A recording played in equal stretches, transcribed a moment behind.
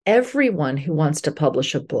everyone who wants to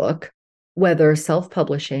publish a book, whether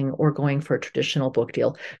self-publishing or going for a traditional book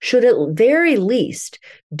deal, should at very least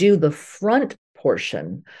do the front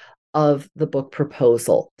portion of the book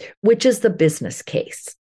proposal, which is the business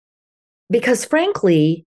case. Because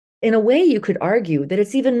frankly, in a way, you could argue that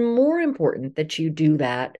it's even more important that you do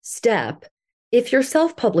that step if you're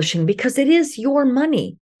self-publishing, because it is your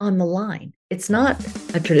money on the line. It's not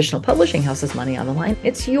a traditional publishing house's money on the line.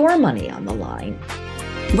 It's your money on the line.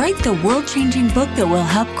 Write the world-changing book that will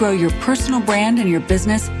help grow your personal brand and your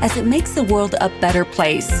business as it makes the world a better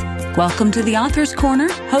place. Welcome to the Author's Corner,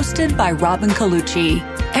 hosted by Robin Colucci.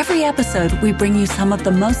 Every episode, we bring you some of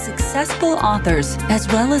the most successful authors, as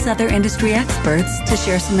well as other industry experts, to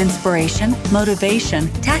share some inspiration, motivation,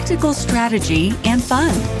 tactical strategy, and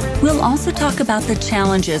fun. We'll also talk about the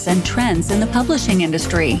challenges and trends in the publishing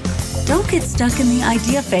industry. Don't get stuck in the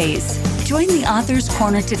idea phase. Join the Author's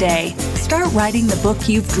Corner today. Start writing the book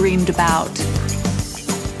you've dreamed about.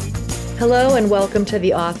 Hello and welcome to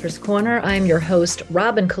the Author's Corner. I'm your host,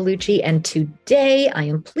 Robin Colucci, and today I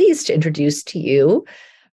am pleased to introduce to you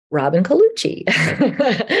Robin Colucci.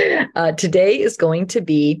 Today is going to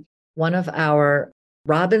be one of our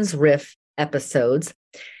Robin's Riff episodes.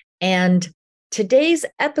 And today's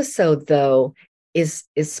episode, though, is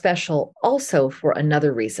special also for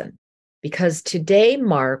another reason, because today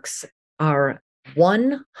marks our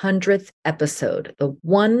 100th episode, the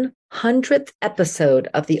 100th episode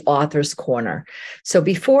of the Author's Corner. So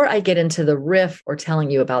before I get into the riff or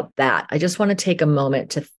telling you about that, I just want to take a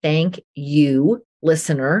moment to thank you,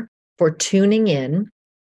 listener, for tuning in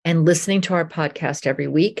and listening to our podcast every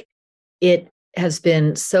week. It has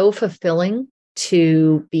been so fulfilling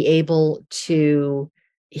to be able to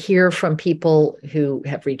hear from people who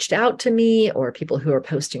have reached out to me or people who are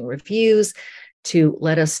posting reviews to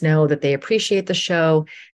let us know that they appreciate the show.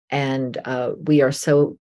 And we are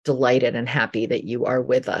so delighted and happy that you are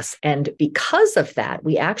with us. And because of that,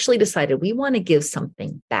 we actually decided we want to give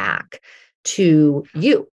something back to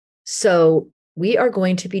you. So we are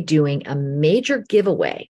going to be doing a major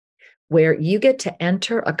giveaway where you get to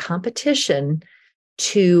enter a competition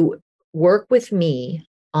to work with me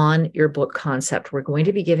on your book concept. We're going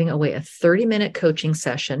to be giving away a 30-minute coaching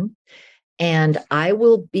session, and I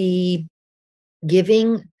will be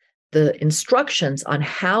giving the instructions on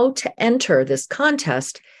how to enter this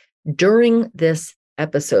contest during this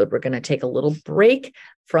episode. We're going to take a little break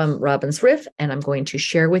from Robin's Riff, and I'm going to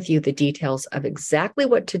share with you the details of exactly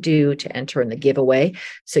what to do to enter in the giveaway.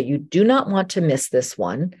 So you do not want to miss this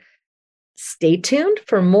one. Stay tuned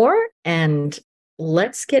for more, and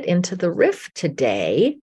let's get into the riff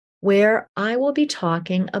today, where I will be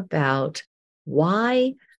talking about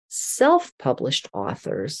why self-published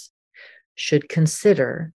authors should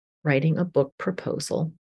consider writing a book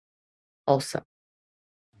proposal also.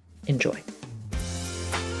 Enjoy.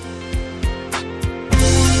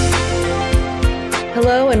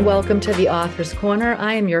 Hello and welcome to the Author's Corner.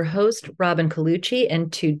 I am your host, Robin Colucci,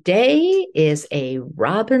 and today is a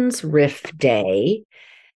Robin's Riff day.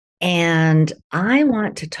 And I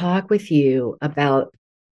want to talk with you about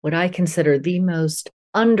what I consider the most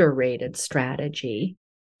underrated strategy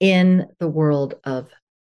in the world of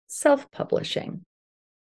self-publishing.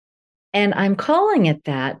 And I'm calling it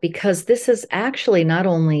that because this is actually not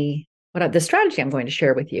only the strategy I'm going to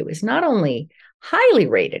share with you is not only highly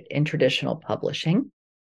rated in traditional publishing,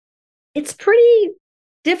 it's pretty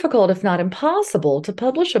difficult, if not impossible, to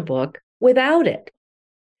publish a book without it.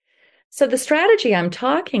 So the strategy I'm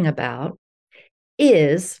talking about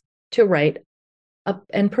is to write up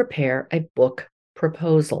and prepare a book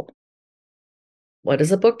proposal. What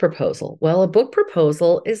is a book proposal? Well, a book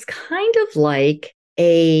proposal is kind of like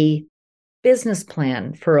a business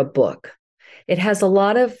plan for a book. It has a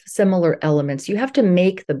lot of similar elements. You have to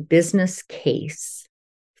make the business case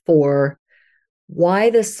for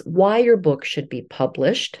why your book should be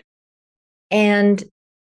published. And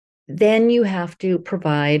then you have to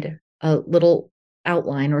provide a little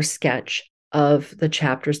outline or sketch of the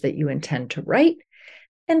chapters that you intend to write,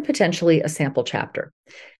 and potentially a sample chapter.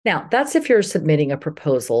 Now, that's if you're submitting a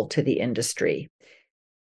proposal to the industry.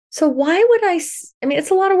 So why would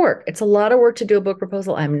it's a lot of work. It's a lot of work to do a book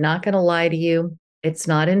proposal. I'm not going to lie to you. It's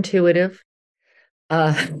not intuitive.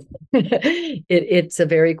 It's a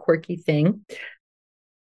very quirky thing.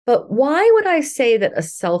 But why would I say that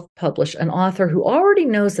an author who already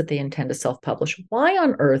knows that they intend to self-publish, why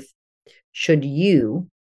on earth should you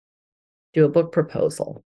do a book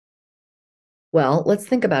proposal? Well, let's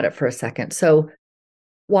think about it for a second. So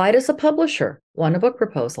why does a publisher want a book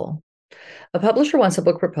proposal? A publisher wants a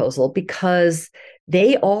book proposal because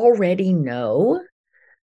they already know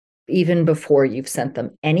even before you've sent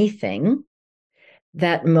them anything,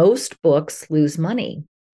 that most books lose money.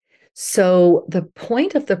 So the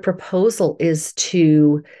point of the proposal is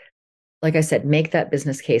to, like I said, make that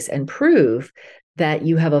business case and prove that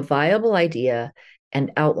you have a viable idea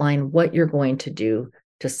and outline what you're going to do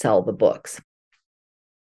to sell the books.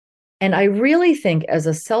 And I really think as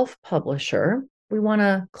a self-publisher, we want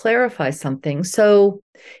to clarify something. So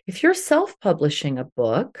if you're self-publishing a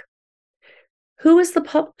book, who is the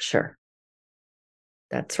publisher?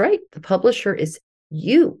 That's right. The publisher is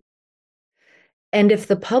you. And if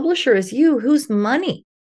the publisher is you, whose money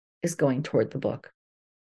is going toward the book?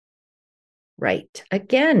 Right.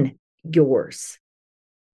 Again, yours.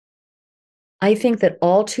 I think that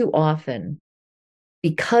all too often,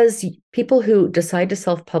 because people who decide to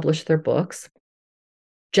self-publish their books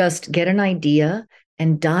just get an idea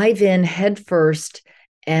and dive in headfirst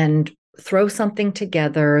and throw something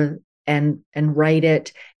together and write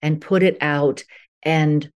it and put it out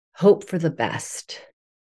and hope for the best.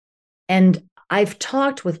 And I've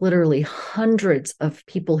talked with literally hundreds of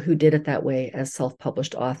people who did it that way as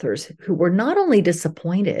self-published authors who were not only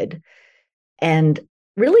disappointed and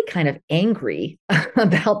really kind of angry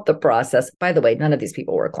about the process. By the way, none of these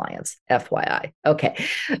people were clients, FYI. Okay.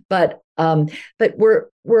 But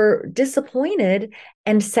we're disappointed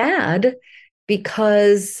and sad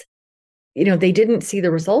because, they didn't see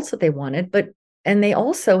the results that they wanted, and they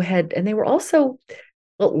were also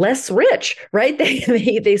less rich, right?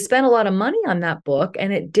 They spent a lot of money on that book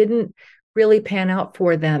and it didn't really pan out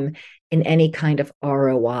for them in any kind of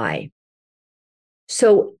ROI.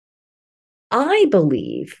 So I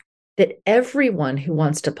believe that everyone who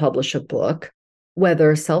wants to publish a book,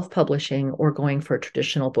 whether self-publishing or going for a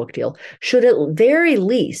traditional book deal, should at very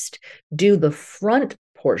least do the front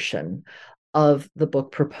portion of the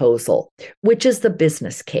book proposal, which is the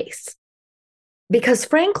business case. Because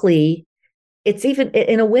frankly, it's even,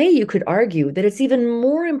 in a way, you could argue that it's even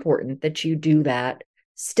more important that you do that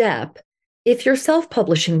step if you're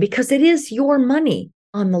self-publishing, because it is your money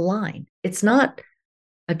on the line. It's not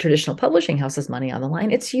a traditional publishing house's money on the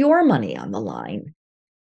line. It's your money on the line.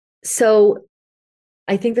 So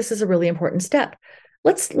I think this is a really important step.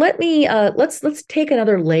 Let's take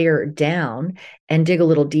another layer down and dig a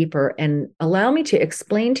little deeper and allow me to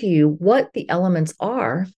explain to you what the elements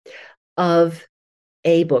are of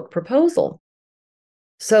a book proposal.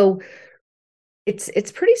 So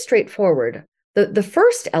it's pretty straightforward. The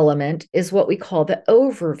first element is what we call the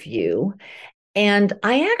overview. And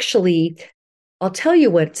I'll tell you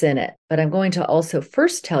what's in it, but I'm going to also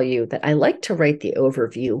first tell you that I like to write the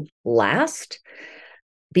overview last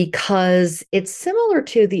because it's similar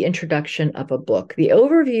to the introduction of a book. The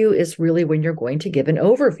overview is really when you're going to give an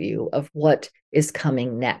overview of what is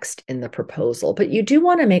coming next in the proposal, but you do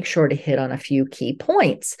want to make sure to hit on a few key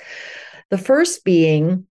points. The first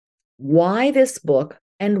being, why this book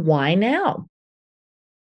and why now?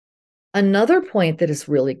 Another point that is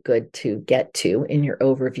really good to get to in your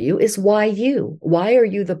overview is why you? Why are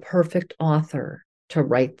you the perfect author to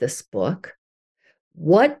write this book?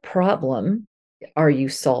 What problem are you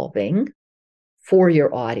solving for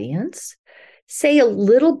your audience? Say a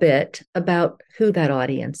little bit about who that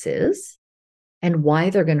audience is and why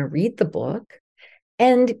they're going to read the book,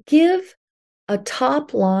 and give a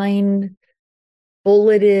top line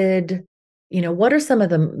bulleted, what are some of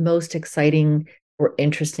the most exciting or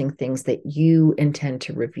interesting things that you intend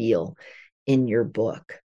to reveal in your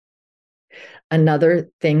book? Another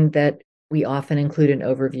thing that we often include in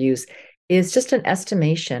overviews is just an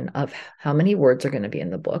estimation of how many words are going to be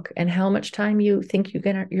in the book and how much time you think you're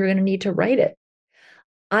going to need to write it.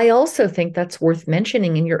 I also think that's worth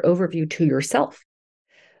mentioning in your overview to yourself,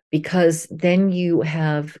 because then you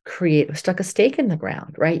have stuck a stake in the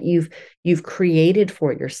ground, right? You've created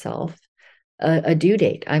for yourself a due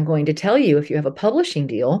date. I'm going to tell you, if you have a publishing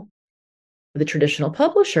deal with a traditional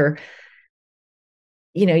publisher,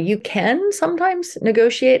 you can sometimes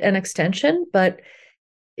negotiate an extension, but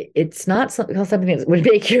it's not something that would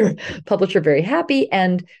make your publisher very happy.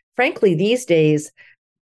 And frankly, these days,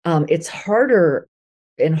 it's harder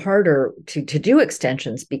and harder to do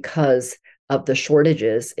extensions because of the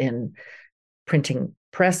shortages in printing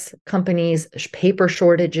press companies, paper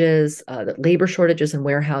shortages, labor shortages in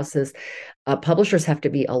warehouses. Publishers have to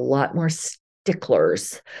be a lot more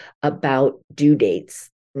sticklers about due dates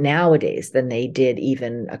nowadays than they did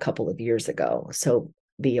even a couple of years ago. So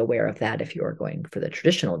be aware of that if you're going for the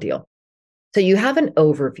traditional deal. So you have an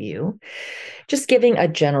overview, just giving a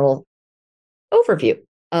general overview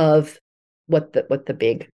of what the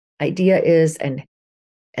big idea is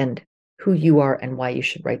and who you are and why you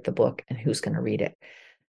should write the book and who's going to read it.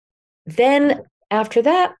 Then after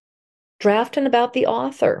that, draft an about the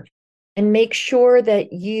author and make sure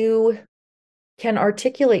that you can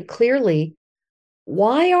articulate clearly,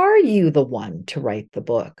 why are you the one to write the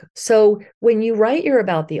book? So when you write your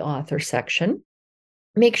about the author section,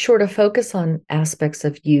 make sure to focus on aspects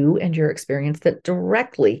of you and your experience that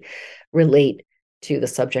directly relate to the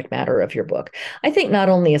subject matter of your book. I think not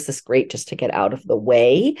only is this great just to get out of the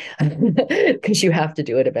way, because you have to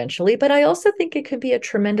do it eventually, but I also think it could be a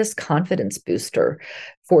tremendous confidence booster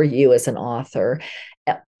for you as an author.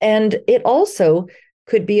 And it also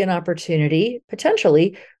could be an opportunity,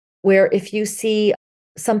 potentially, where if you see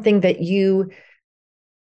something that you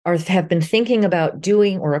have been thinking about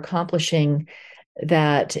doing or accomplishing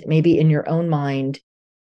that maybe in your own mind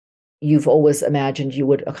you've always imagined you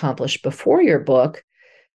would accomplish before your book,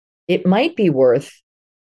 it might be worth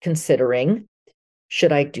considering,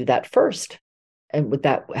 should I do that first? And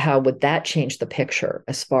how would that change the picture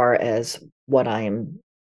as far as what I am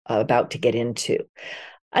about to get into?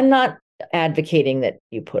 I'm not advocating that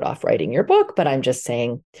you put off writing your book, but I'm just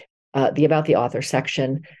saying the about the author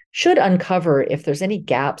section should uncover if there's any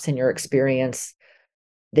gaps in your experience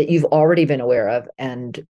that you've already been aware of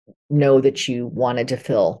and know that you wanted to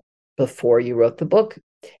fill before you wrote the book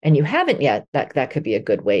and you haven't yet. That could be a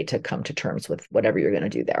good way to come to terms with whatever you're going to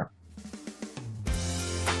do there.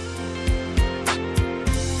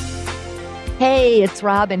 Hey, it's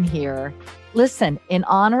Robin here. Listen, in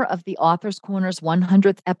honor of the Author's Corner's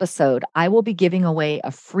 100th episode, I will be giving away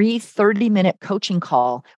a free 30-minute coaching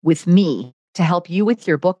call with me to help you with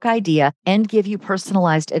your book idea and give you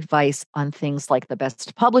personalized advice on things like the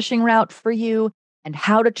best publishing route for you and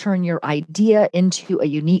how to turn your idea into a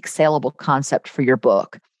unique saleable concept for your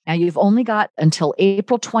book. Now, you've only got until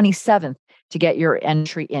April 27th to get your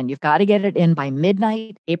entry in. You've got to get it in by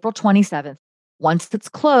midnight, April 27th. Once it's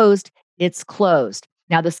closed, it's closed.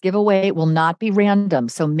 Now, this giveaway will not be random,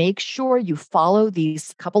 so make sure you follow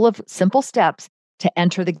these couple of simple steps to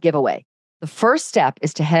enter the giveaway. The first step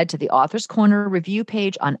is to head to the Author's Corner review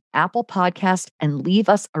page on Apple Podcast and leave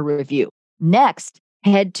us a review. Next,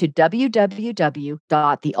 head to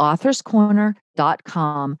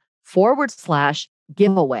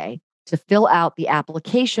www.theauthorscorner.com/giveaway to fill out the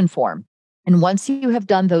application form. And once you have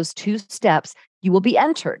done those two steps, you will be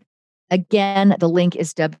entered. Again, the link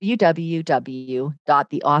is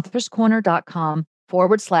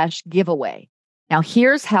www.theauthorscorner.com/giveaway. Now,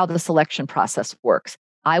 here's how the selection process works.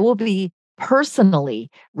 I will be personally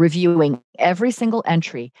reviewing every single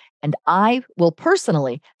entry, and I will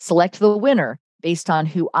personally select the winner based on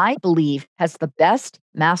who I believe has the best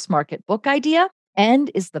mass market book idea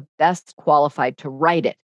and is the best qualified to write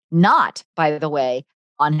it. Not, by the way,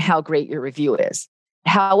 on how great your review is.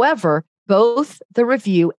 However, both the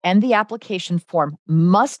review and the application form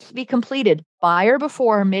must be completed by or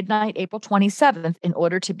before midnight, April 27th, in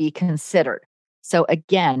order to be considered. So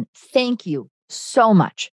again, thank you so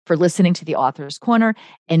much for listening to the Author's Corner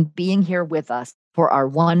and being here with us for our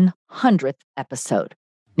 100th episode.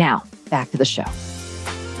 Now, back to the show.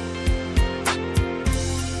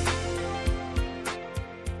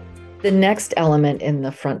 The next element in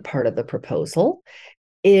the front part of the proposal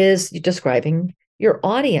is describing your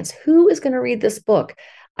audience. Who is going to read this book?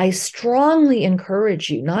 I strongly encourage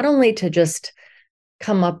you not only to just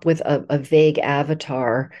come up with a vague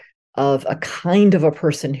avatar of a kind of a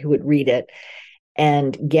person who would read it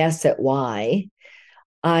and guess at why.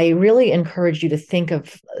 I really encourage you to think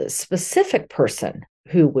of a specific person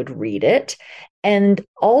who would read it and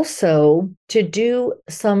also to do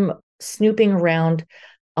some snooping around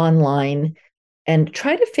online and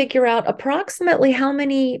try to figure out approximately how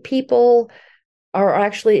many people are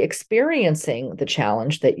actually experiencing the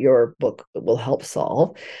challenge that your book will help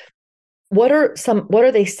solve. What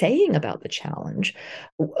are they saying about the challenge?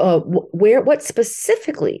 What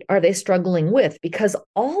specifically are they struggling with? Because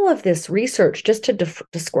all of this research, just to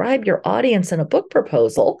describe your audience in a book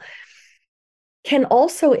proposal, can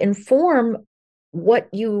also inform what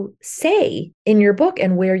you say in your book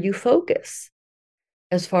and where you focus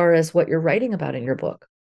as far as what you're writing about in your book.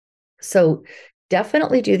 So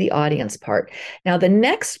definitely do the audience part. Now, the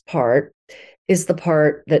next part is the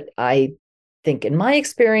part that I think, in my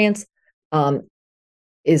experience,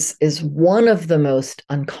 is one of the most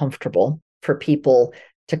uncomfortable for people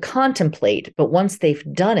to contemplate. But once they've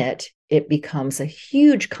done it, it becomes a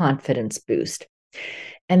huge confidence boost.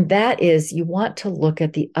 And that is, you want to look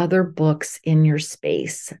at the other books in your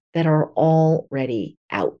space that are already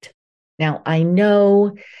out. Now, I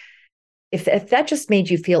know if that just made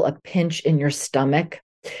you feel a pinch in your stomach,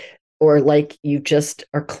 or like you just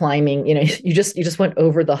are climbing, you just went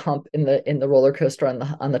over the hump in the roller coaster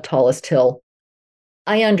on the tallest hill.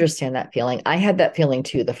 I understand that feeling. I had that feeling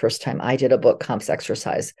too the first time I did a book comps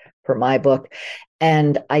exercise for my book.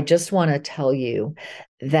 And I just want to tell you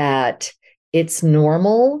that it's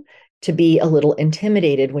normal to be a little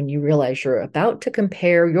intimidated when you realize you're about to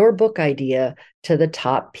compare your book idea to the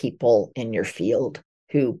top people in your field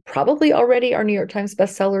who probably already are New York Times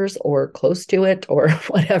bestsellers or close to it or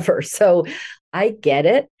whatever. So I get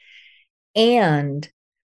it. And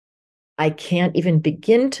I can't even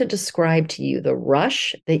begin to describe to you the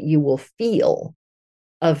rush that you will feel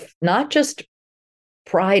of not just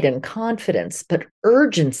pride and confidence, but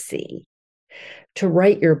urgency to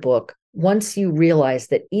write your book once you realize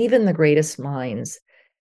that even the greatest minds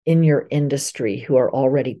in your industry who are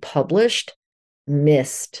already published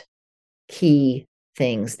missed key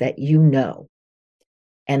things that you know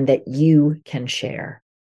and that you can share.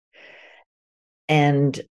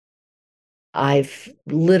 And I've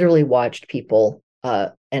literally watched people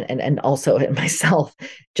and also myself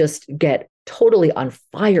just get totally on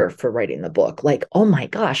fire for writing the book. Like, oh my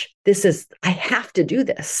gosh, I have to do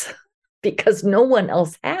this because no one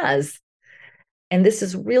else has. And this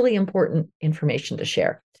is really important information to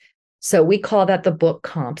share. So we call that the book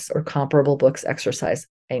comps or comparable books exercise.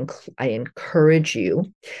 I encourage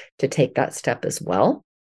you to take that step as well.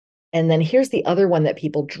 And then here's the other one that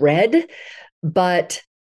people dread. But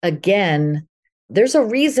again, there's a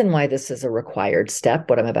reason why this is a required step,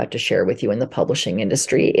 what I'm about to share with you in the publishing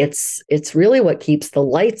industry. It's really what keeps the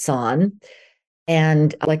lights on.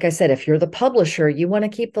 And like I said, if you're the publisher, you want to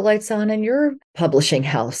keep the lights on in your publishing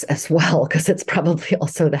house as well, because it's probably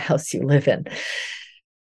also the house you live in.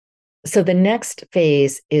 So the next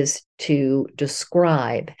phase is to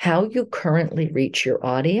describe how you currently reach your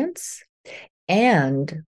audience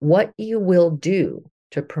and what you will do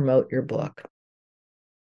to promote your book.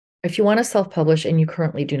 If you want to self-publish and you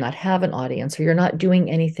currently do not have an audience or you're not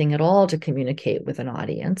doing anything at all to communicate with an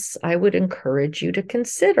audience, I would encourage you to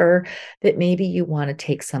consider that maybe you want to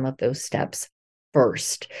take some of those steps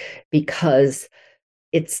first, because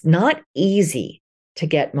it's not easy to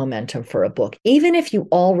get momentum for a book. Even if you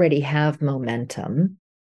already have momentum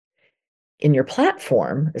in your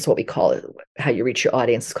platform, is what we call it, how you reach your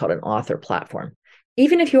audience is called an author platform.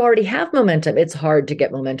 Even if you already have momentum, it's hard to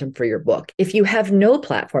get momentum for your book. If you have no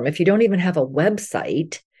platform, if you don't even have a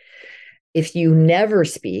website, if you never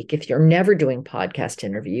speak, if you're never doing podcast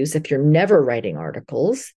interviews, if you're never writing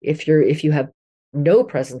articles, if you have no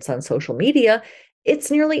presence on social media, it's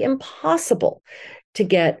nearly impossible to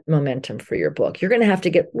get momentum for your book. You're going to have to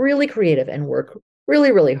get really creative and work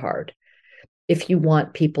really, really hard if you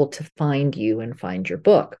want people to find you and find your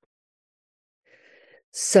book.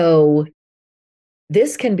 So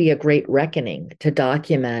this can be a great reckoning to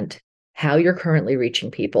document how you're currently reaching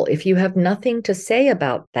people. If you have nothing to say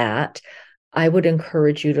about that, I would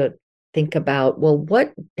encourage you to think about, well,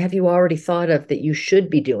 what have you already thought of that you should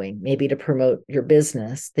be doing, maybe to promote your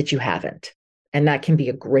business that you haven't? And that can be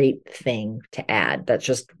a great thing to add. That's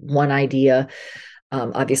just one idea.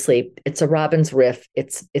 Obviously, it's a Robbins Riff.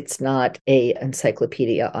 It's not a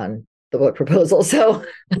encyclopedia on the book proposal. So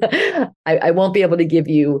I won't be able to give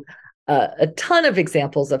you a ton of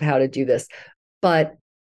examples of how to do this. But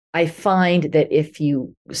I find that if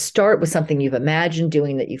you start with something you've imagined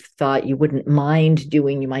doing that you've thought you wouldn't mind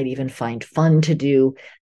doing, you might even find fun to do,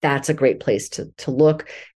 that's a great place to look,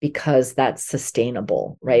 because that's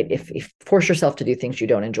sustainable, right? If you force yourself to do things you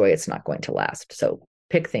don't enjoy, it's not going to last. So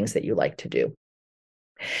pick things that you like to do.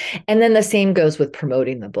 And then the same goes with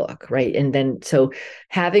promoting the book, right? And then so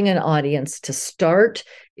having an audience to start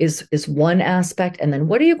is one aspect. And then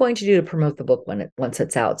what are you going to do to promote the book once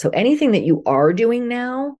it's out? So anything that you are doing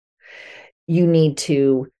now, you need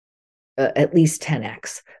to at least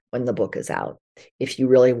 10x when the book is out, if you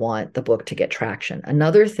really want the book to get traction.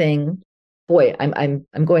 Another thing, boy, I'm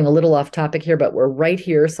going a little off topic here, but we're right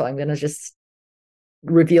here, so I'm going to just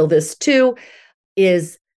reveal this too,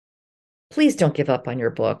 is please don't give up on your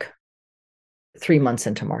book 3 months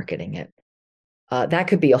into marketing it. That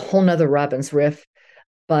could be a whole nother Robbins Riff,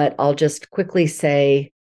 but I'll just quickly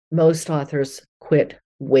say most authors quit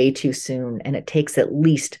way too soon, and it takes at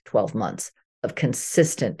least 12 months of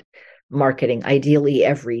consistent marketing, ideally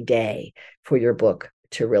every day, for your book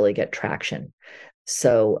to really get traction.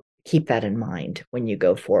 So keep that in mind when you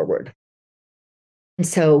go forward. And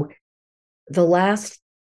so the last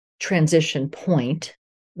transition point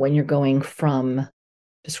when you're going from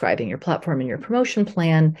describing your platform and your promotion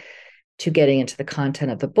plan to getting into the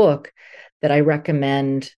content of the book, that I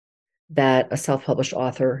recommend that a self-published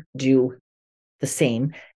author do the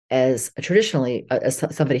same as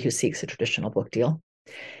somebody who seeks a traditional book deal,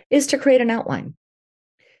 is to create an outline.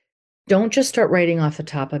 Don't just start writing off the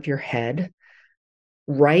top of your head.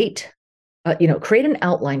 write, create an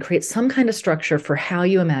outline, create some kind of structure for how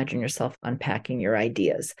you imagine yourself unpacking your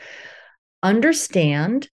ideas.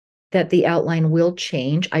 Understand that the outline will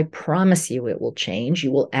change. I promise you it will change.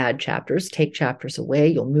 You will add chapters, take chapters away,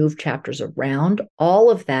 you'll move chapters around. All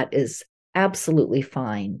of that is absolutely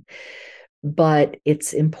fine. But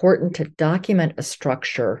it's important to document a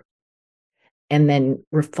structure and then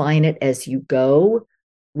refine it as you go,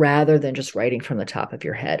 rather than just writing from the top of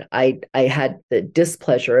your head. I had the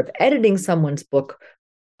displeasure of editing someone's book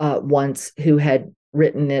once who had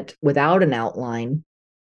written it without an outline.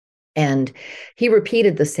 And he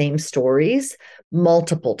repeated the same stories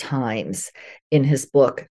multiple times in his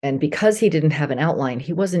book. And because he didn't have an outline,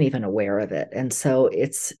 he wasn't even aware of it. And so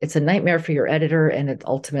it's a nightmare for your editor, and it's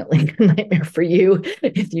ultimately a nightmare for you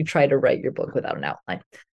if you try to write your book without an outline.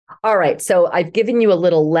 All right. So I've given you a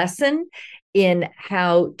little lesson in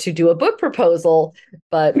how to do a book proposal.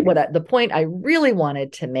 But the point I really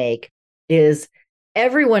wanted to make is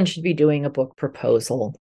everyone should be doing a book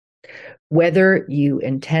proposal, whether you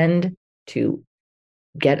intend to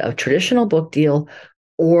get a traditional book deal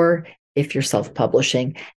or if you're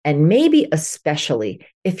self-publishing, and maybe especially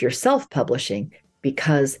if you're self-publishing,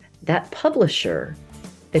 because that publisher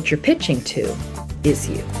that you're pitching to is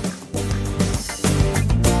you.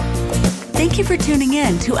 Thank you for tuning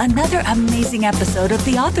in to another amazing episode of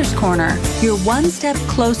The Author's Corner. You're one step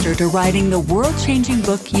closer to writing the world-changing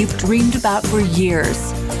book you've dreamed about for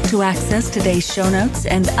years. To access today's show notes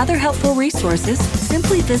and other helpful resources,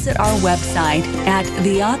 simply visit our website at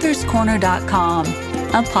theauthorscorner.com.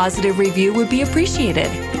 A positive review would be appreciated.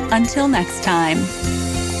 Until next time.